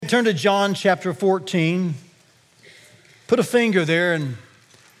turn to John chapter 14, put a finger there and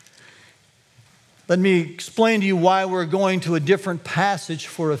let me explain to you why we're going to a different passage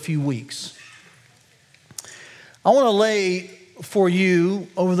for a few weeks. I want to lay for you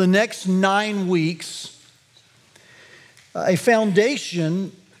over the next 9 weeks a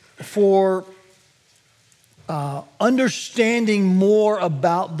foundation for understanding more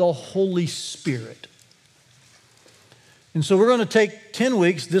about the Holy Spirit. And so we're going to take 10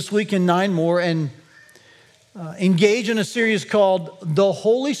 weeks, this week and 9 more, and engage in a series called The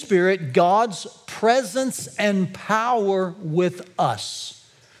Holy Spirit, God's Presence and Power with Us.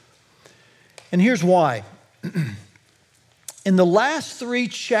 And here's why. In the last 3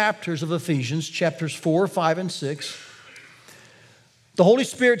 chapters of Ephesians, chapters 4, 5, and 6, the Holy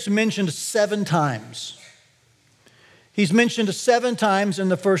Spirit's mentioned 7 times. He's mentioned 7 times in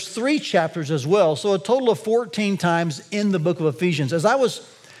the first 3 chapters as well, so a total of 14 times in the book of Ephesians. As I was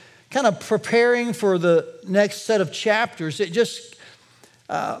kind of preparing for the next set of chapters, it just,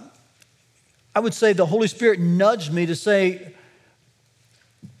 I would say the Holy Spirit nudged me to say,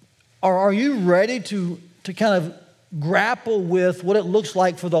 are you ready to kind of grapple with what it looks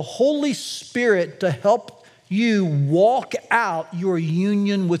like for the Holy Spirit to help you walk out your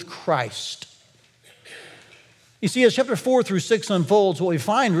union with Christ? You see, as chapter 4 through 6 unfolds, what we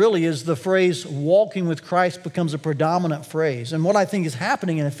find really is the phrase walking with Christ becomes a predominant phrase. And what I think is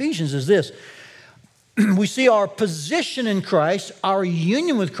happening in Ephesians is this. We see our position in Christ, our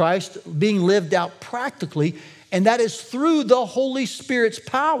union with Christ being lived out practically, and that is through the Holy Spirit's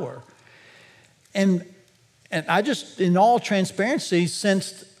power. And I just, in all transparency,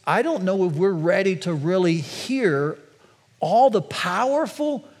 sensed I don't know if we're ready to really hear all the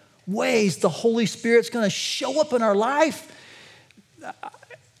powerful ways the Holy Spirit's going to show up in our life.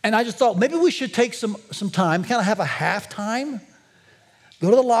 And I just thought maybe we should take some time, kind of have a halftime,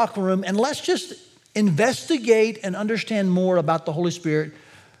 go to the locker room, and let's just investigate and understand more about the Holy Spirit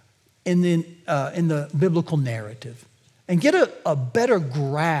in the biblical narrative and get a better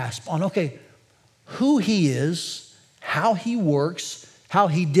grasp on, okay, who he is, how he works, how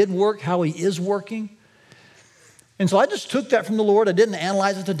he did work, how he is working. And so I just took that from the Lord. I didn't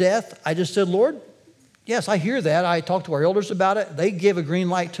analyze it to death. I just said, Lord, yes, I hear that. I talked to our elders about it. They gave a green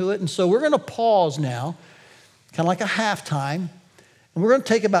light to it. And so we're going to pause now, kind of like a halftime. And we're going to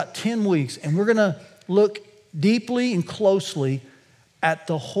take about 10 weeks. And we're going to look deeply and closely at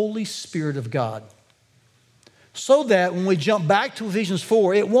the Holy Spirit of God. So that when we jump back to Ephesians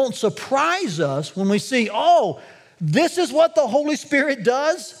 4, it won't surprise us when we see, oh, this is what the Holy Spirit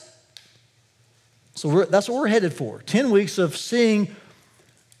does. So that's what we're headed for. 10 weeks of seeing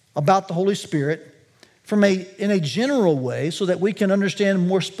about the Holy Spirit in a general way so that we can understand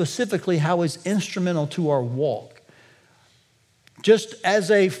more specifically how he's instrumental to our walk. Just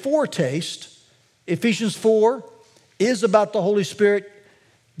as a foretaste, Ephesians 4 is about the Holy Spirit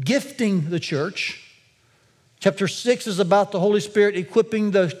gifting the church. Chapter 6 is about the Holy Spirit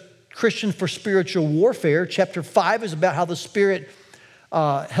equipping the Christian for spiritual warfare. Chapter 5 is about how the Spirit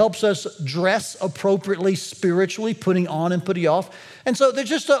helps us dress appropriately spiritually, putting on and putting off. And so there's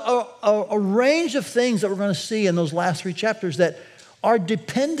just a range of things that we're going to see in those last 3 chapters that are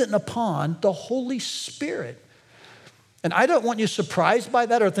dependent upon the Holy Spirit. And I don't want you surprised by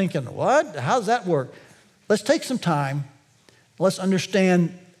that or thinking, what? How does that work? Let's take some time. Let's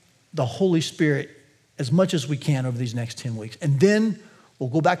understand the Holy Spirit as much as we can over these next 10 weeks. And then we'll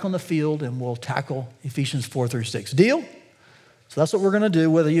go back on the field and we'll tackle Ephesians 4 through 6. Deal? So that's what we're going to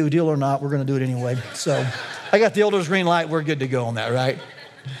do. Whether you deal or not, we're going to do it anyway. So I got the elders' green light. We're good to go on that, right?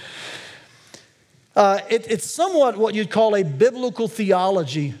 It's somewhat what you'd call a biblical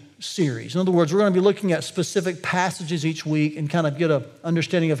theology series. In other words, we're going to be looking at specific passages each week and kind of get an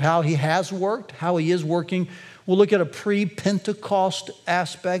understanding of how he has worked, how he is working. We'll look at a pre-Pentecost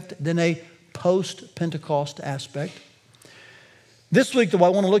aspect, then a post-Pentecost aspect. This week, though, I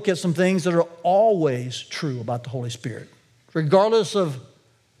want to look at some things that are always true about the Holy Spirit. Regardless of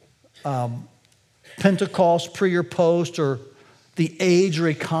Pentecost, pre or post, or the age or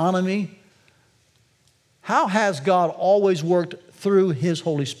economy, how has God always worked through his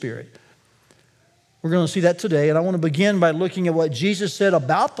Holy Spirit? We're going to see that today, and I want to begin by looking at what Jesus said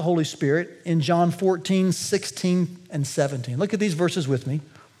about the Holy Spirit in John 14, 16, and 17. Look at these verses with me.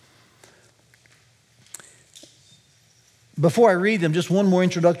 Before I read them, just one more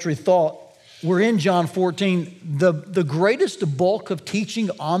introductory thought. We're in John 14. The greatest bulk of teaching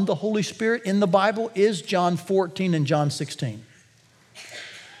on the Holy Spirit in the Bible is John 14 and John 16.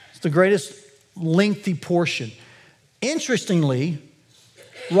 It's the greatest lengthy portion. Interestingly,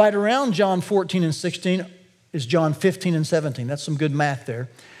 right around John 14 and 16 is John 15 and 17. That's some good math there.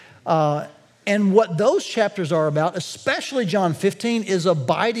 And what those chapters are about, especially John 15, is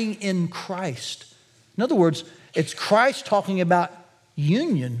abiding in Christ. In other words, it's Christ talking about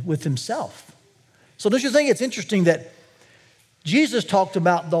union with himself. So don't you think it's interesting that Jesus talked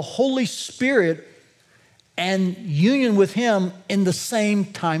about the Holy Spirit and union with him in the same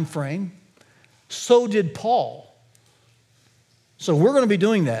time frame? So did Paul. So we're going to be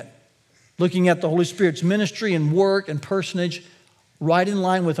doing that, looking at the Holy Spirit's ministry and work and personage right in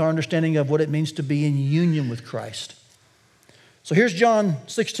line with our understanding of what it means to be in union with Christ. So here's John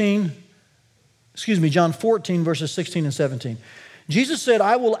 14, verses 16 and 17. Jesus said,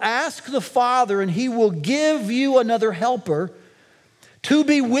 I will ask the Father, and he will give you another helper to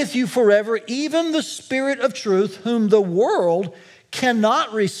be with you forever, even the Spirit of truth, whom the world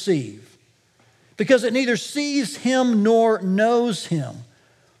cannot receive, because it neither sees him nor knows him.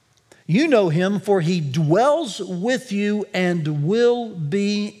 You know him, for he dwells with you and will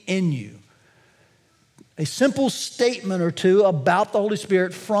be in you. A simple statement or two about the Holy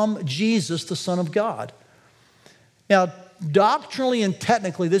Spirit from Jesus, the Son of God. Now, doctrinally and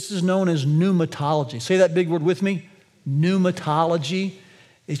technically, this is known as pneumatology. Say that big word with me. Pneumatology.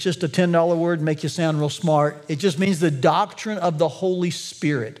 It's just a $10 word, make you sound real smart. It just means the doctrine of the Holy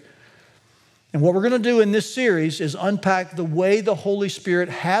Spirit. And what we're going to do in this series is unpack the way the Holy Spirit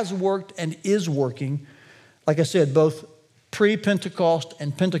has worked and is working, like I said, both pre-Pentecost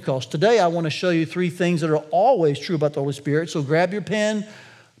and Pentecost. Today, I want to show you three things that are always true about the Holy Spirit. So grab your pen,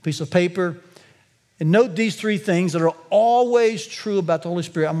 a piece of paper, and note these three things that are always true about the Holy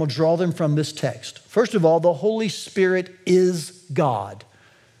Spirit. I'm going to draw them from this text. First of all, the Holy Spirit is God.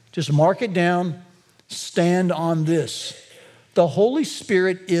 Just mark it down, stand on this. The Holy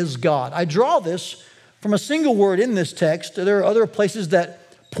Spirit is God. I draw this from a single word in this text. There are other places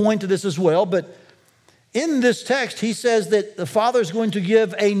that point to this as well, but in this text, he says that the Father is going to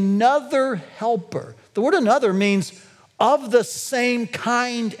give another helper. The word another means of the same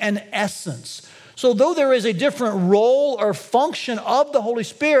kind and essence. So though there is a different role or function of the Holy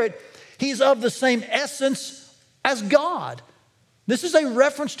Spirit, he's of the same essence as God. This is a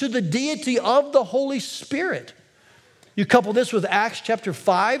reference to the deity of the Holy Spirit. You couple this with Acts chapter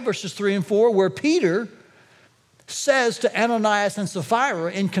 5, verses 3 and 4, where Peter says to Ananias and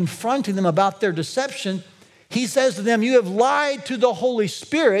Sapphira in confronting them about their deception, he says to them, you have lied to the Holy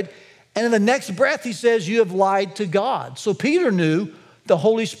Spirit. And in the next breath, he says, you have lied to God. So Peter knew the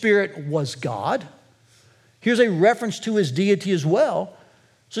Holy Spirit was God. Here's a reference to his deity as well.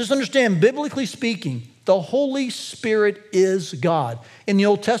 So just understand, biblically speaking, the Holy Spirit is God. In the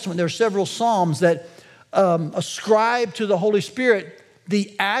Old Testament, there are several Psalms that ascribe to the Holy Spirit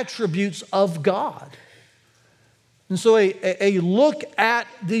the attributes of God. And so a look at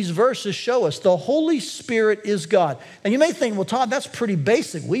these verses show us the Holy Spirit is God. And you may think, well, Todd, that's pretty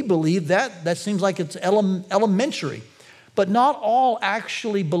basic. We believe that. That seems like it's elementary. But not all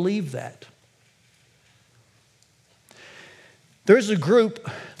actually believe that. There's a group,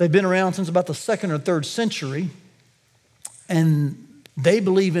 they've been around since about the 2nd or 3rd century, and they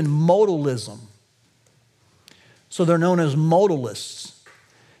believe in modalism. So they're known as modalists.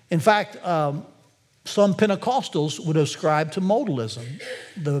 In fact, some Pentecostals would ascribe to modalism.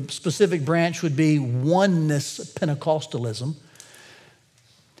 The specific branch would be oneness Pentecostalism.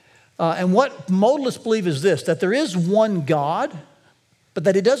 And what modalists believe is this, that there is one God, but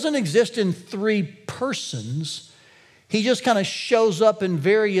that he doesn't exist in three persons. He just kind of shows up in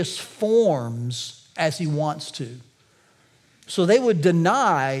various forms as he wants to. So they would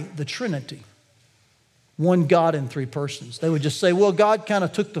deny the Trinity. One God in three persons. They would just say, well, God kind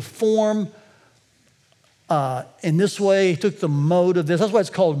of took the form in this way, he took the mode of this. That's why it's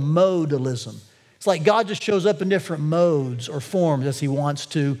called modalism. It's like God just shows up in different modes or forms as he wants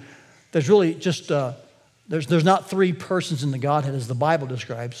to. There's really just, there's not three persons in the Godhead as the Bible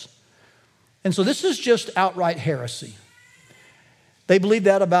describes. And so this is just outright heresy. They believe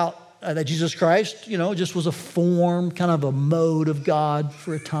that about, that Jesus Christ, just was a form, kind of a mode of God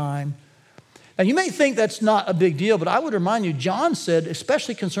for a time. Now, you may think that's not a big deal, but I would remind you, John said,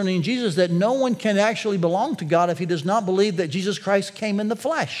 especially concerning Jesus, that no one can actually belong to God if he does not believe that Jesus Christ came in the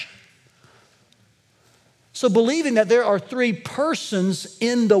flesh. So believing that there are three persons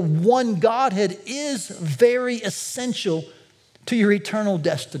in the one Godhead is very essential to your eternal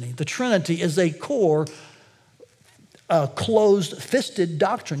destiny. The Trinity is a core, closed-fisted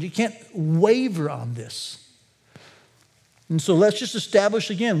doctrine. You can't waver on this. And so let's just establish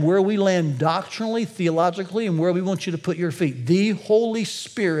again where we land doctrinally, theologically, and where we want you to put your feet. The Holy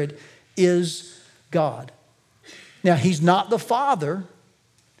Spirit is God. Now, he's not the Father.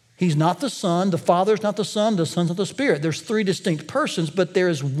 He's not the Son. The Father's not the Son. The Son's not the Spirit. There's three distinct persons, but there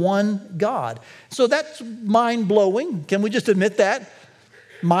is one God. So that's mind-blowing. Can we just admit that?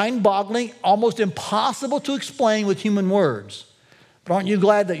 Mind-boggling, almost impossible to explain with human words. But aren't you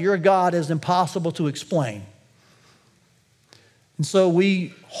glad that your God is impossible to explain? And so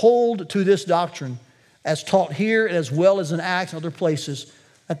we hold to this doctrine as taught here as well as in Acts and other places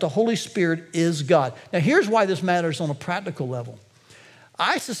that the Holy Spirit is God. Now here's why this matters on a practical level.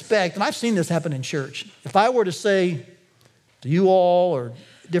 I suspect, and I've seen this happen in church, if I were to say to you all or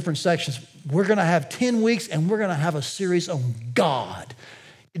different sections, we're going to have 10 weeks and we're going to have a series on God,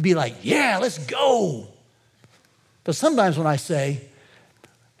 it'd be like, yeah, let's go. But sometimes when I say,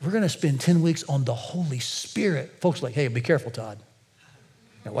 we're going to spend 10 weeks on the Holy Spirit, folks are like, hey, be careful, Todd.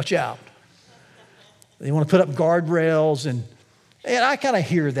 Now watch out. They want to put up guardrails and I kind of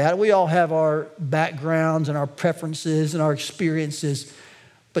hear that. We all have our backgrounds and our preferences and our experiences.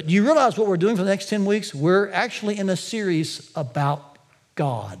 But you realize what we're doing for the next 10 weeks? We're actually in a series about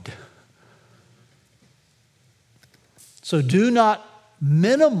God. So do not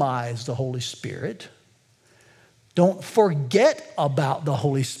minimize the Holy Spirit. Don't forget about the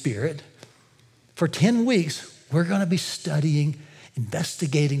Holy Spirit. For 10 weeks, we're going to be studying,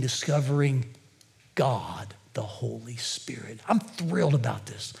 investigating, discovering God, the Holy Spirit. I'm thrilled about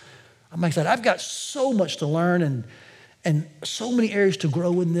this. I'm excited. I've got so much to learn and so many areas to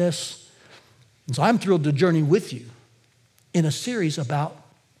grow in this. And so I'm thrilled to journey with you in a series about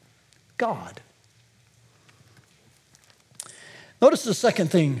God. Notice the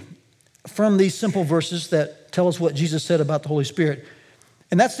second thing from these simple verses that tell us what Jesus said about the Holy Spirit.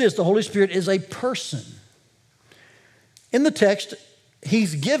 And that's this: the Holy Spirit is a person. In the text,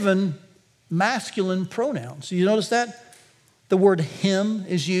 he's given masculine pronouns. You notice that? The word him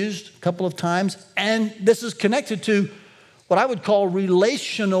is used a couple of times, and this is connected to what I would call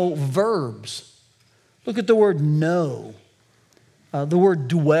relational verbs. Look at the word know, the word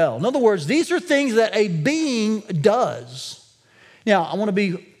dwell. In other words, these are things that a being does. Now, I want to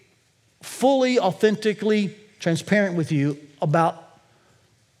be fully, authentically transparent with you about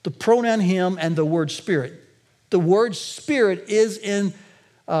the pronoun him and the word spirit. The word spirit is in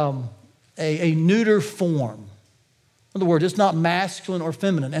a neuter form. In other words, it's not masculine or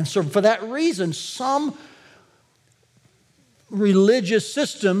feminine. And so for that reason, some religious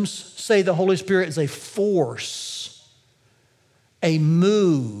systems say the Holy Spirit is a force, a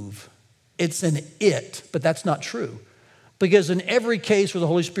move. It's an it, but that's not true. Because in every case where the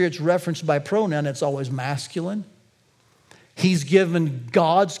Holy Spirit's referenced by pronoun, it's always masculine. He's given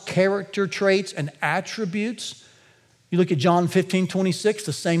God's character traits and attributes. You look at John 15:26,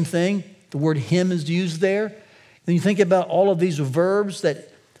 the same thing. The word him is used there. Then you think about all of these verbs that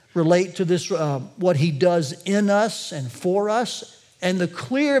relate to this, what he does in us and for us. And the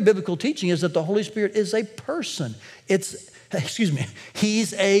clear biblical teaching is that the Holy Spirit is a person.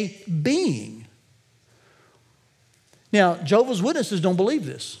 He's a being. Now, Jehovah's Witnesses don't believe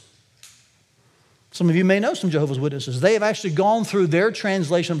this. Some of you may know some Jehovah's Witnesses. They have actually gone through their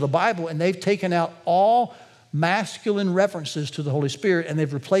translation of the Bible and they've taken out all masculine references to the Holy Spirit and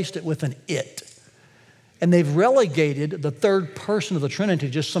they've replaced it with an it. And they've relegated the third person of the Trinity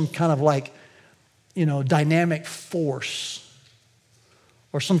to just some kind of dynamic force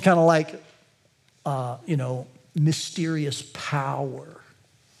or some kind of mysterious power.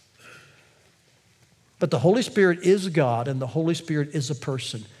 But the Holy Spirit is God and the Holy Spirit is a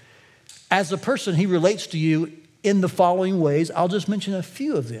person. As a person, he relates to you in the following ways. I'll just mention a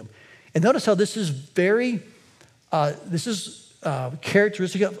few of them. And notice how this is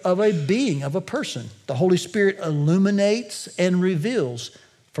characteristic of a being, of a person. The Holy Spirit illuminates and reveals,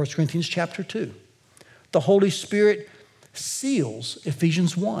 1 Corinthians chapter 2. The Holy Spirit seals,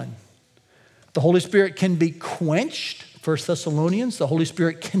 Ephesians 1. The Holy Spirit can be quenched, 1 Thessalonians. The Holy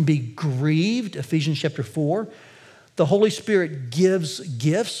Spirit can be grieved, Ephesians chapter 4. The Holy Spirit gives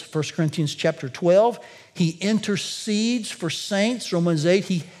gifts, 1 Corinthians chapter 12. He intercedes for saints, Romans 8.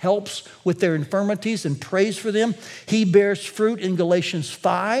 He helps with their infirmities and prays for them. He bears fruit in Galatians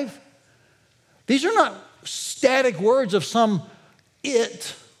 5. These are not static words of some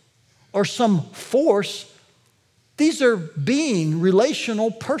it or some force. These are being, relational,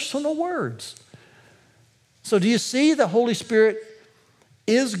 personal words. So do you see the Holy Spirit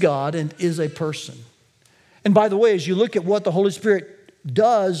is God and is a person? And by the way, as you look at what the Holy Spirit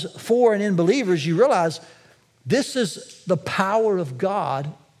does for and in believers, you realize this is the power of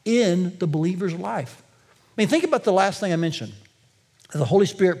God in the believer's life. I mean, think about the last thing I mentioned. The Holy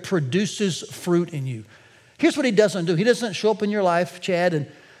Spirit produces fruit in you. Here's what he doesn't do. He doesn't show up in your life, Chad,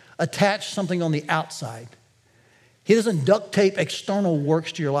 and attach something on the outside. He doesn't duct tape external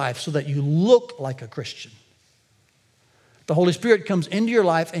works to your life so that you look like a Christian. The Holy Spirit comes into your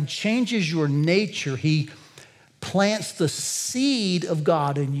life and changes your nature. He plants the seed of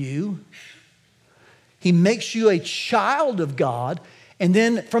God in you. He makes you a child of God. And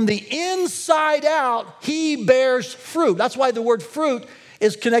then from the inside out, He bears fruit. That's why the word fruit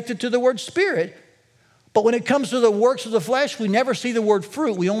is connected to the word spirit. But when it comes to the works of the flesh, we never see the word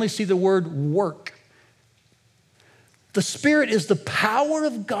fruit. We only see the word work. The Spirit is the power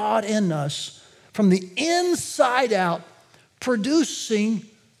of God in us from the inside out, producing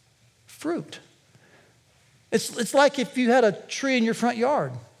fruit. It's like if you had a tree in your front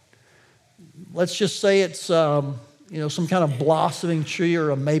yard. Let's just say it's some kind of blossoming tree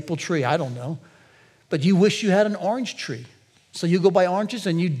or a maple tree. I don't know. But you wish you had an orange tree. So you go buy oranges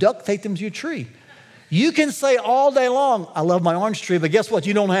and you duct tape them to your tree. You can say all day long, I love my orange tree, but guess what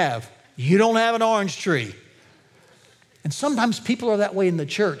you don't have? You don't have an orange tree. And sometimes people are that way in the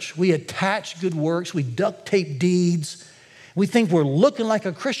church. We attach good works. We duct tape deeds. We think we're looking like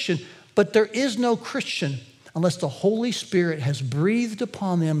a Christian, but there is no Christian unless the Holy Spirit has breathed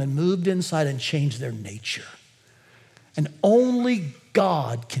upon them and moved inside and changed their nature. And only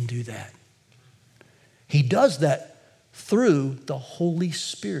God can do that. He does that through the Holy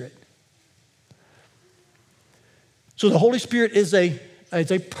Spirit. So the Holy Spirit is a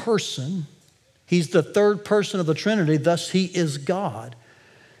person. He's the third person of the Trinity, thus He is God.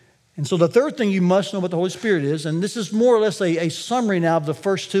 And so the third thing you must know about the Holy Spirit is, and this is more or less a summary now of the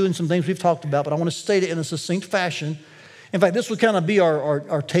first two and some things we've talked about, but I want to state it in a succinct fashion. In fact, this would kind of be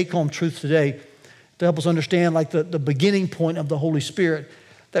our take-home truth today to help us understand like the beginning point of the Holy Spirit,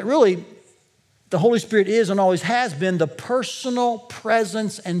 that really the Holy Spirit is and always has been the personal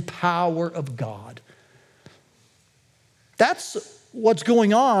presence and power of God. That's what's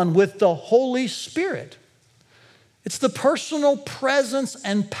going on with the Holy Spirit. It's the personal presence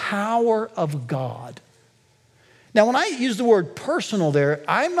and power of God. Now, when I use the word personal there,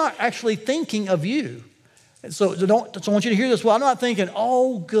 I'm not actually thinking of you. So I want you to hear this well. I'm not thinking,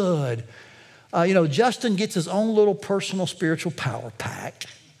 oh, good. Justin gets his own little personal spiritual power pack.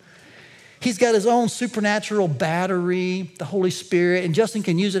 He's got his own supernatural battery, the Holy Spirit, and Justin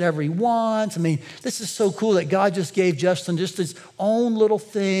can use it however he wants. I mean, this is so cool that God just gave Justin just his own little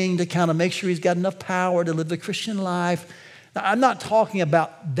thing to kind of make sure he's got enough power to live the Christian life. Now, I'm not talking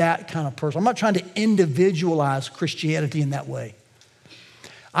about that kind of person. I'm not trying to individualize Christianity in that way.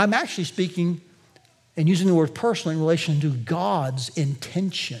 I'm actually speaking and using the word personal in relation to God's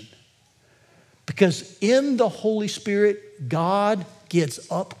intention. Because in the Holy Spirit, God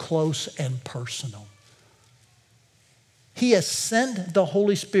gets up close and personal. He has sent the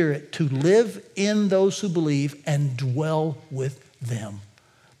Holy Spirit to live in those who believe and dwell with them.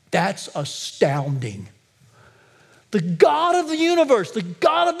 That's astounding. The God of the universe, the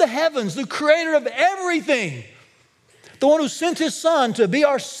God of the heavens, the creator of everything, the one who sent His Son to be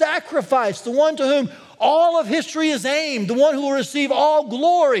our sacrifice, the one to whom all of history is aimed, the one who will receive all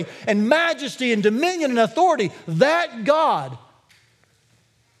glory and majesty and dominion and authority, that God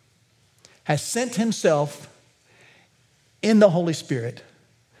has sent Himself in the Holy Spirit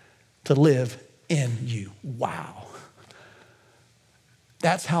to live in you. Wow.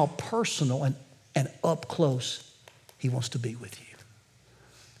 That's how personal and up close He wants to be with you.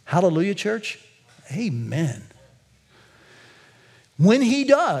 Hallelujah, church. Amen. When He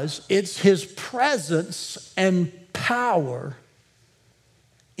does, it's His presence and power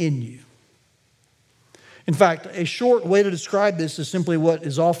in you. In fact, a short way to describe this is simply what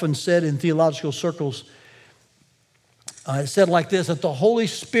is often said in theological circles. It's said like this, that the Holy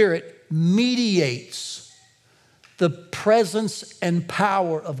Spirit mediates the presence and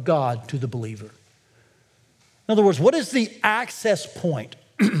power of God to the believer. In other words, what is the access point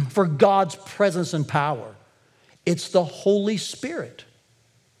for God's presence and power? It's the Holy Spirit.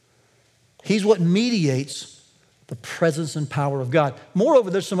 He's what mediates the presence and power of God. Moreover,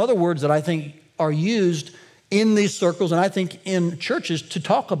 there's some other words that I think are used in these circles and I think in churches to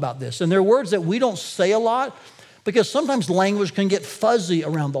talk about this. And they're words that we don't say a lot because sometimes language can get fuzzy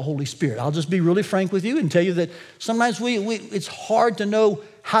around the Holy Spirit. I'll just be really frank with you and tell you that sometimes it's hard to know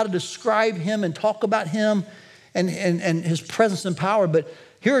how to describe Him and talk about Him and His presence and power. But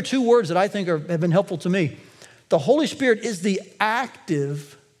here are two words that I think have been helpful to me. The Holy Spirit is the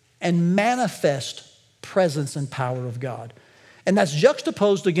active and manifest presence and power of God. And that's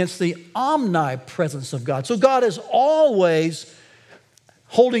juxtaposed against the omnipresence of God. So God is always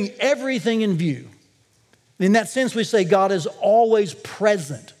holding everything in view. In that sense, we say God is always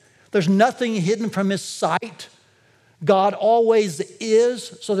present. There's nothing hidden from His sight. God always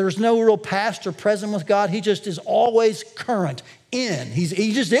is, so there's no real past or present with God. He just is always current in.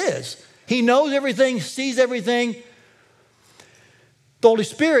 He just is. He knows everything, sees everything. The Holy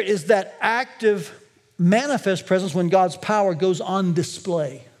Spirit is that active, manifest presence when God's power goes on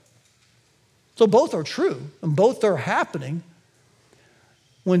display. So both are true, and both are happening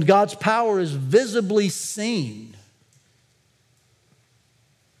when God's power is visibly seen.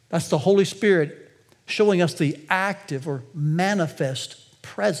 That's the Holy Spirit showing us the active or manifest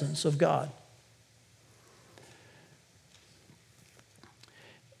presence of God.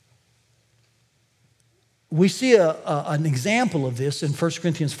 We see an example of this in 1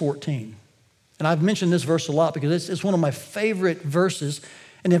 Corinthians 14. And I've mentioned this verse a lot because it's one of my favorite verses.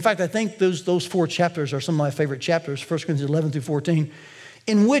 And in fact, I think those 4 chapters are some of my favorite chapters, 1 Corinthians 11 through 14,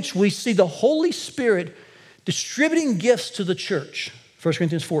 in which we see the Holy Spirit distributing gifts to the church. 1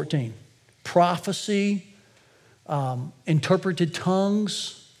 Corinthians 14. Prophecy, interpreted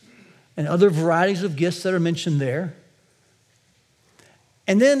tongues, and other varieties of gifts that are mentioned there.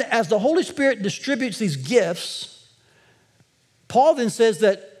 And then as the Holy Spirit distributes these gifts, Paul then says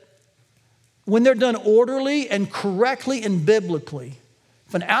that when they're done orderly and correctly and biblically,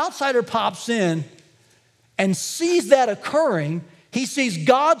 if an outsider pops in and sees that occurring, he sees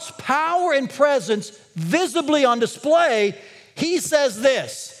God's power and presence visibly on display. He says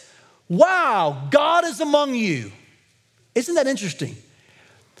this, wow, God is among you. Isn't that interesting?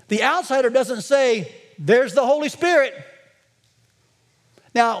 The outsider doesn't say, there's the Holy Spirit.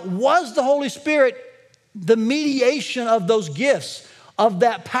 Now, was the Holy Spirit the mediation of those gifts, of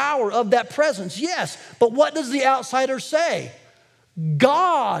that power, of that presence? Yes. But what does the outsider say?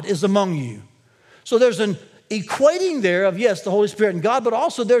 God is among you. So there's an equating there of, yes, the Holy Spirit and God, but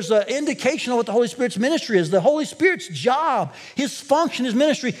also there's an indication of what the Holy Spirit's ministry is. The Holy Spirit's job, his function, his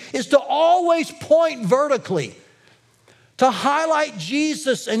ministry is to always point vertically, to highlight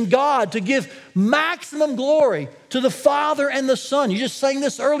Jesus and God, to give maximum glory to the Father and the Son. You just sang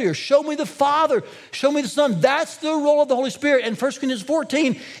this earlier. Show me the Father, show me the Son. That's the role of the Holy Spirit. And 1 Corinthians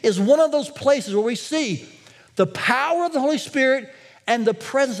 14 is one of those places where we see the power of the Holy Spirit and the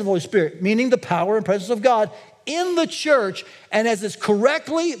presence of the Holy Spirit, meaning the power and presence of God in the church. And as it's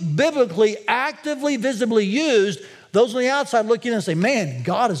correctly, biblically, actively, visibly used, those on the outside look in and say, man,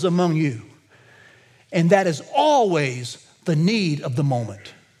 God is among you. And that is always the need of the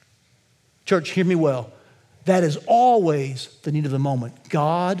moment. Church, hear me well. That is always the need of the moment.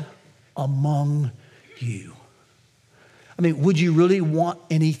 God among you. I mean, would you really want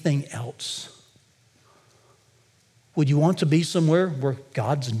anything else? Would you want to be somewhere where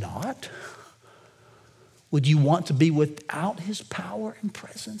God's not? Would you want to be without his power and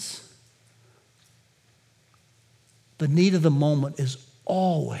presence? The need of the moment is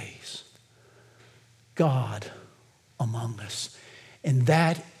always God among us. And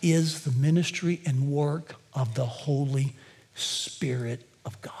that is the ministry and work of the Holy Spirit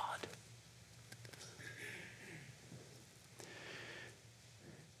of God.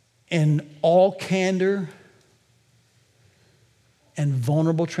 In all candor and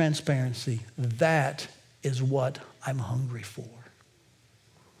vulnerable transparency, that is what I'm hungry for.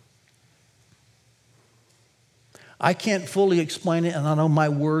 I can't fully explain it, and I know my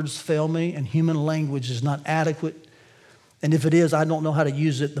words fail me, and human language is not adequate. And if it is, I don't know how to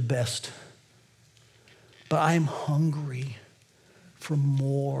use it the best. But I am hungry for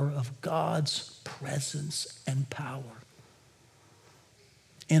more of God's presence and power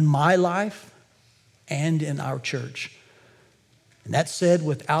in my life and in our church. And that said,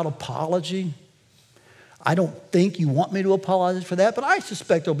 without apology, I don't think you want me to apologize for that, but I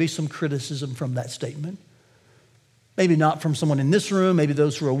suspect there'll be some criticism from that statement. Maybe not from someone in this room, maybe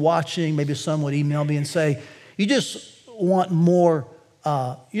those who are watching, maybe someone would email me and say, you just want more,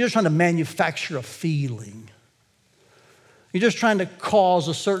 you're just trying to manufacture a feeling. You're just trying to cause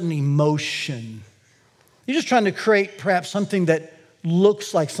a certain emotion. You're just trying to create perhaps something that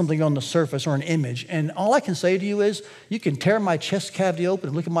looks like something on the surface or an image. And all I can say to you is, you can tear my chest cavity open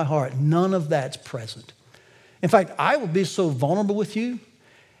and look at my heart. None of that's present. In fact, I will be so vulnerable with you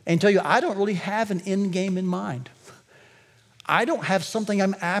and tell you I don't really have an end game in mind. I don't have something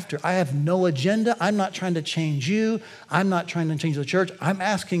I'm after. I have no agenda. I'm not trying to change you. I'm not trying to change the church. I'm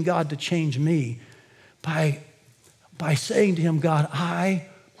asking God to change me by saying to him, God, I'm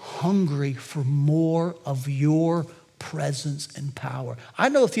hungry for more of your presence and power. I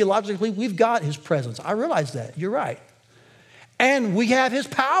know theologically we've got his presence. I realize that. You're right. And we have his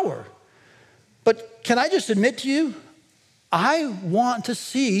power. But can I just admit to you, I want to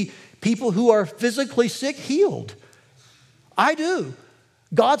see people who are physically sick healed. I do.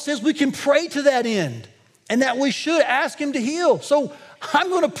 God says we can pray to that end. and that we should ask him to heal. So I'm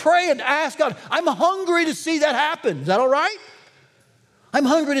going to pray and ask God. I'm hungry to see that happen. Is that all right? I'm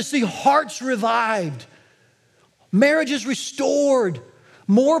hungry to see hearts revived, marriages restored,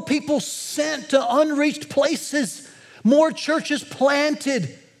 more people sent to unreached places, more churches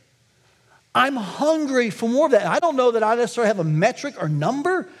planted. I'm hungry for more of that. I don't know that I necessarily have a metric or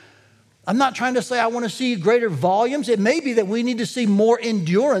number. I'm not trying to say I want to see greater volumes. It may be that we need to see more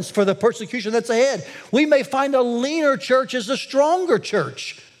endurance for the persecution that's ahead. We may find a leaner church is a stronger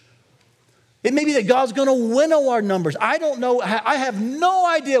church. It may be that God's going to winnow our numbers. I don't know. I have no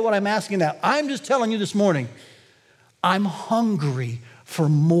idea what I'm asking now. I'm just telling you this morning, I'm hungry for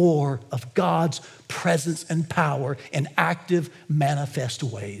more of God's presence and power in active, manifest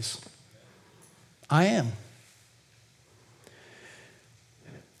ways. I am.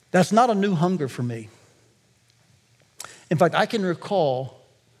 That's not a new hunger for me. In fact, I can recall,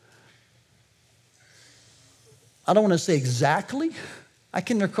 I don't want to say exactly, I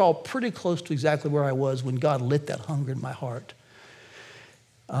can recall pretty close to exactly where I was when God lit that hunger in my heart.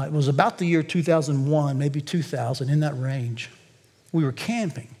 It was about the year 2001, maybe 2000, in that range. We were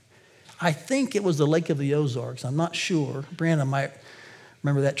camping. I think it was the Lake of the Ozarks. I'm not sure. Brandon might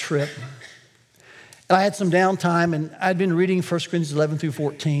remember that trip. And I had some downtime, and I'd been reading 1 Corinthians 11 through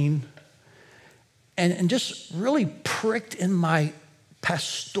 14, and just really pricked in my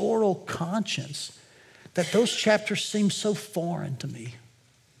pastoral conscience that those chapters seem so foreign to me.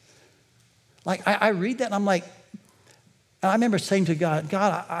 Like, I read that, and I'm like, and I remember saying to God,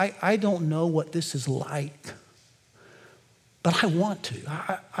 I don't know what this is like, but I want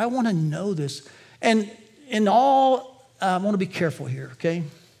to. I want to know this. And in all, I want to be careful here, okay?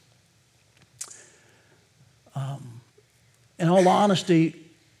 In all honesty,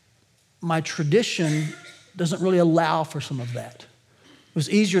 my tradition doesn't really allow for some of that. It was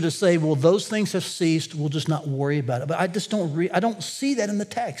easier to say, well, those things have ceased, we'll just not worry about it. But I just don't see that in the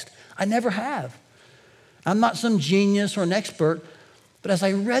text. I never have. I'm not some genius or an expert, but as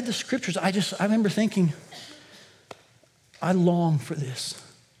I read the scriptures, I remember thinking, I long for this.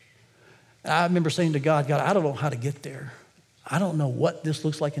 And I remember saying to God, I don't know how to get there. I don't know what this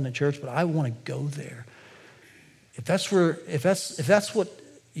looks like in the church, but I want to go there. If that's what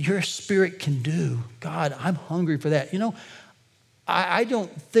your spirit can do, God, I'm hungry for that. You know, I don't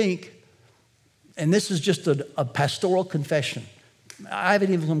think, and this is just a pastoral confession, I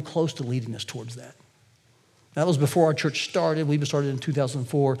haven't even come close to leading us towards that. That was before our church started. We started in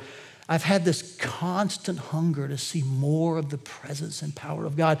 2004. I've had this constant hunger to see more of the presence and power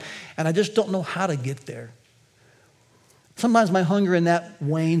of God, and I just don't know how to get there. Sometimes my hunger in that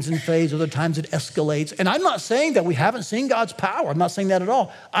wanes and fades. Other times it escalates. And I'm not saying that we haven't seen God's power. I'm not saying that at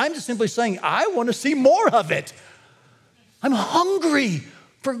all. I'm just simply saying I want to see more of it. I'm hungry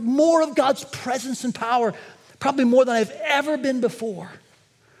for more of God's presence and power, probably more than I've ever been before.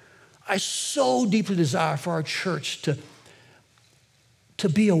 I so deeply desire for our church to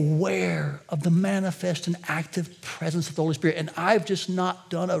be aware of the manifest and active presence of the Holy Spirit. And I've just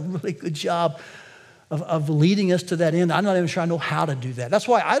not done a really good job of leading us to that end. I'm not even sure I know how to do that. That's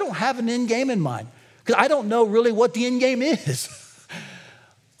why I don't have an end game in mind, because I don't know really what the end game is.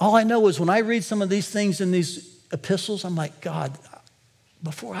 All I know is when I read some of these things in these epistles, I'm like, God,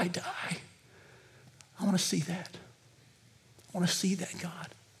 before I die, I want to see that. I want to see that, God.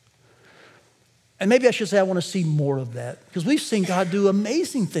 And maybe I should say I want to see more of that, because we've seen God do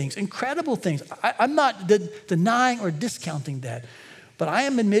amazing things, incredible things. I'm not denying or discounting that, but I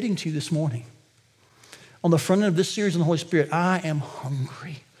am admitting to you this morning, on the front end of this series on the Holy Spirit, I am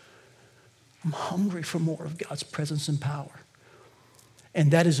hungry. I'm hungry for more of God's presence and power. And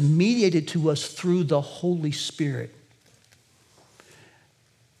that is mediated to us through the Holy Spirit.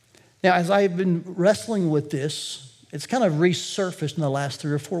 Now, as I've been wrestling with this, it's kind of resurfaced in the last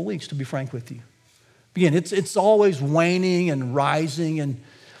 3 or 4 weeks, to be frank with you. Again, it's always waning and rising,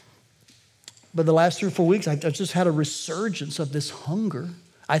 but the last 3 or 4 weeks, I've just had a resurgence of this hunger.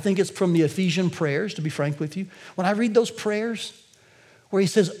 I think it's from the Ephesian prayers, to be frank with you. When I read those prayers where he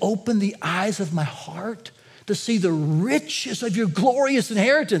says, open the eyes of my heart to see the riches of your glorious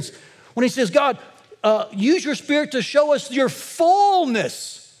inheritance. When he says, God, use your Spirit to show us your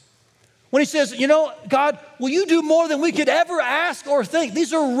fullness. When he says, God, will you do more than we could ever ask or think?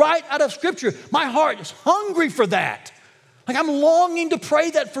 These are right out of Scripture. My heart is hungry for that. Like, I'm longing to pray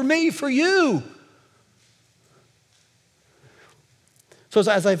that for me, for you. So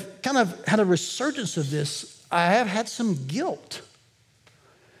as I've kind of had a resurgence of this, I have had some guilt.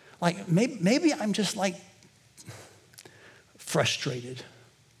 Like, maybe I'm just like frustrated.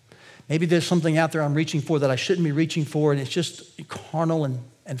 Maybe there's something out there I'm reaching for that I shouldn't be reaching for, and it's just carnal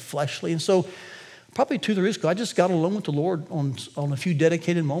and fleshly. And so Probably 2 or 3 years ago, I just got alone with the Lord on a few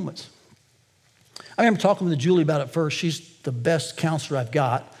dedicated moments. I remember talking with Julie about it first. She's the best counselor I've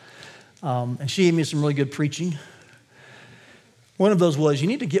got. And she gave me some really good preaching. One of those was, you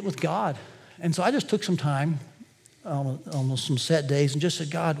need to get with God. And so I just took some time on some set days and just said,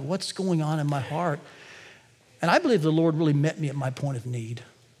 God, what's going on in my heart? And I believe the Lord really met me at my point of need.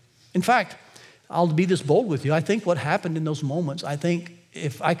 In fact, I'll be this bold with you. I think what happened in those moments, I think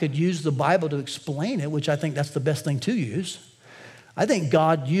if I could use the Bible to explain it, which I think that's the best thing to use, I think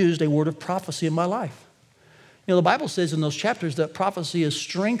God used a word of prophecy in my life. You know, the Bible says in those chapters that prophecy is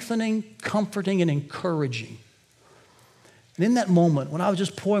strengthening, comforting, and encouraging. And in that moment, when I was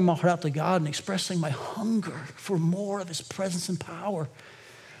just pouring my heart out to God and expressing my hunger for more of His presence and power,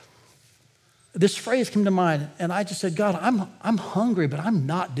 this phrase came to mind, and I just said, God, I'm hungry, but I'm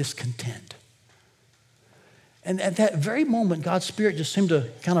not discontent. And at that very moment, God's Spirit just seemed to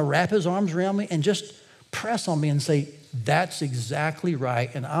kind of wrap His arms around me and just press on me and say, that's exactly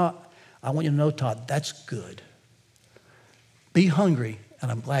right. And I want you to know, Todd, that's good. Be hungry, and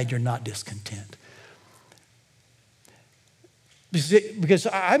I'm glad you're not discontent. Because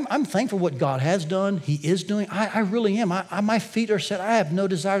I'm thankful for what God has done, He is doing. I really am. My feet are set. I have no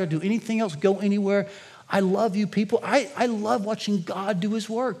desire to do anything else, go anywhere. I love you people. I love watching God do His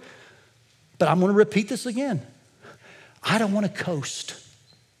work. But I'm going to repeat this again. I don't want to coast.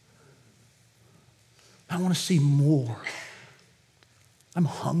 I want to see more. I'm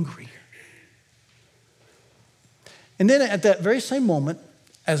hungry. And then at that very same moment,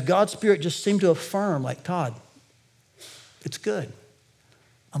 as God's Spirit just seemed to affirm, like, Todd, it's good.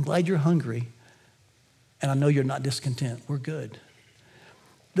 I'm glad you're hungry, and I know you're not discontent. We're good.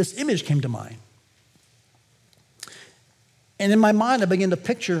 This image came to mind. And in my mind, I began to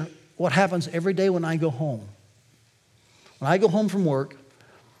picture what happens every day when I go home. When I go home from work,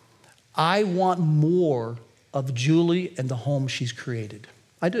 I want more of Julie and the home she's created.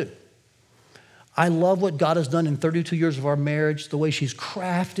 I do. I love what God has done in 32 years of our marriage, the way she's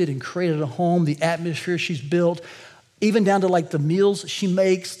crafted and created a home, the atmosphere she's built, even down to like the meals she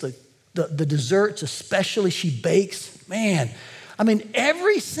makes, the desserts especially she bakes. Man, I mean,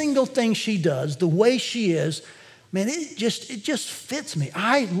 every single thing she does, the way she is, man, it just fits me.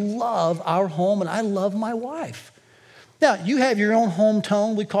 I love our home and I love my wife. Now, you have your own home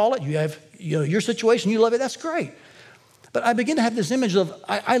tone, we call it. You have your situation, you love it, that's great. But I begin to have this image of,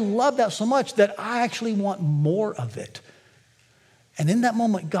 I love that so much that I actually want more of it. And in that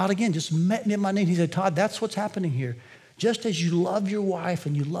moment, God again just met me at my knee. He said, Todd, that's what's happening here. Just as you love your wife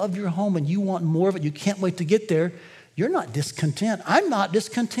and you love your home and you want more of it, you can't wait to get there, you're not discontent. I'm not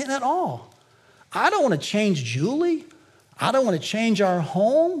discontent at all. I don't want to change Julie. I don't want to change our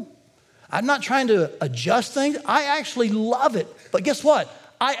home. I'm not trying to adjust things. I actually love it. But guess what?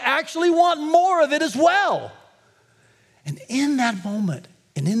 I actually want more of it as well. And in that moment,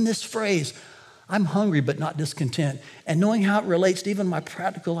 and in this phrase, I'm hungry but not discontent. And knowing how it relates to even my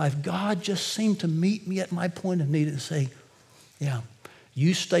practical life, God just seemed to meet me at my point of need and say, yeah,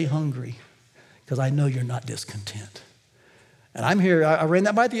 you stay hungry because I know you're not discontent. And I'm here, I ran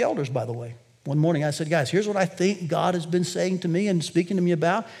that by the elders, by the way. One morning I said, guys, here's what I think God has been saying to me and speaking to me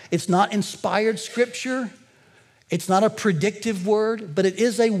about. It's not inspired scripture. It's not a predictive word, but it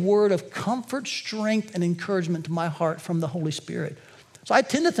is a word of comfort, strength, and encouragement to my heart from the Holy Spirit. So I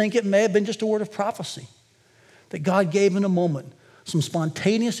tend to think it may have been just a word of prophecy that God gave in a moment, some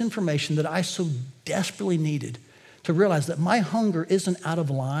spontaneous information that I so desperately needed to realize that my hunger isn't out of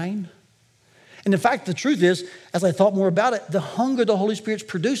line. And in fact, the truth is, as I thought more about it, the hunger the Holy Spirit's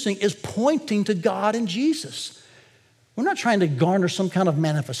producing is pointing to God and Jesus. We're not trying to garner some kind of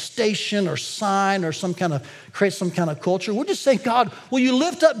manifestation or sign or create some kind of culture. We're just saying, God, will you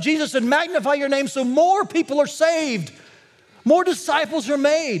lift up Jesus and magnify your name so more people are saved, more disciples are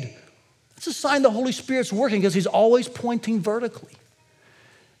made. It's a sign the Holy Spirit's working because He's always pointing vertically.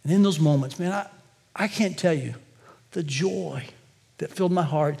 And in those moments, man, I can't tell you the joy that filled my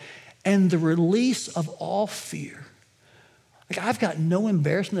heart and the release of all fear. Like, I've got no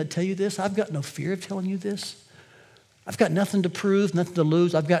embarrassment to tell you this. I've got no fear of telling you this. I've got nothing to prove, nothing to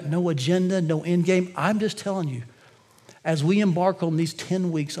lose. I've got no agenda, no end game. I'm just telling you, as we embark on these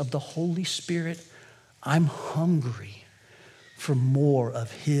 10 weeks of the Holy Spirit, I'm hungry for more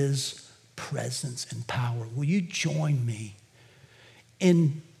of His presence and power. Will you join me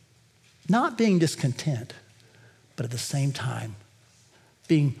in not being discontent, but at the same time,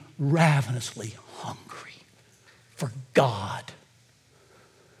 being ravenously hungry for God?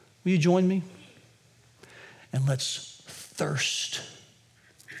 Will you join me? And let's thirst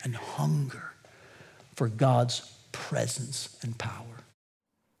and hunger for God's presence and power.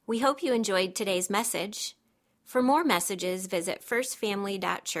 We hope you enjoyed today's message. For more messages, visit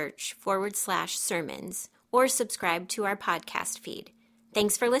firstfamily.church/sermons or subscribe to our podcast feed.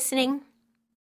 Thanks for listening.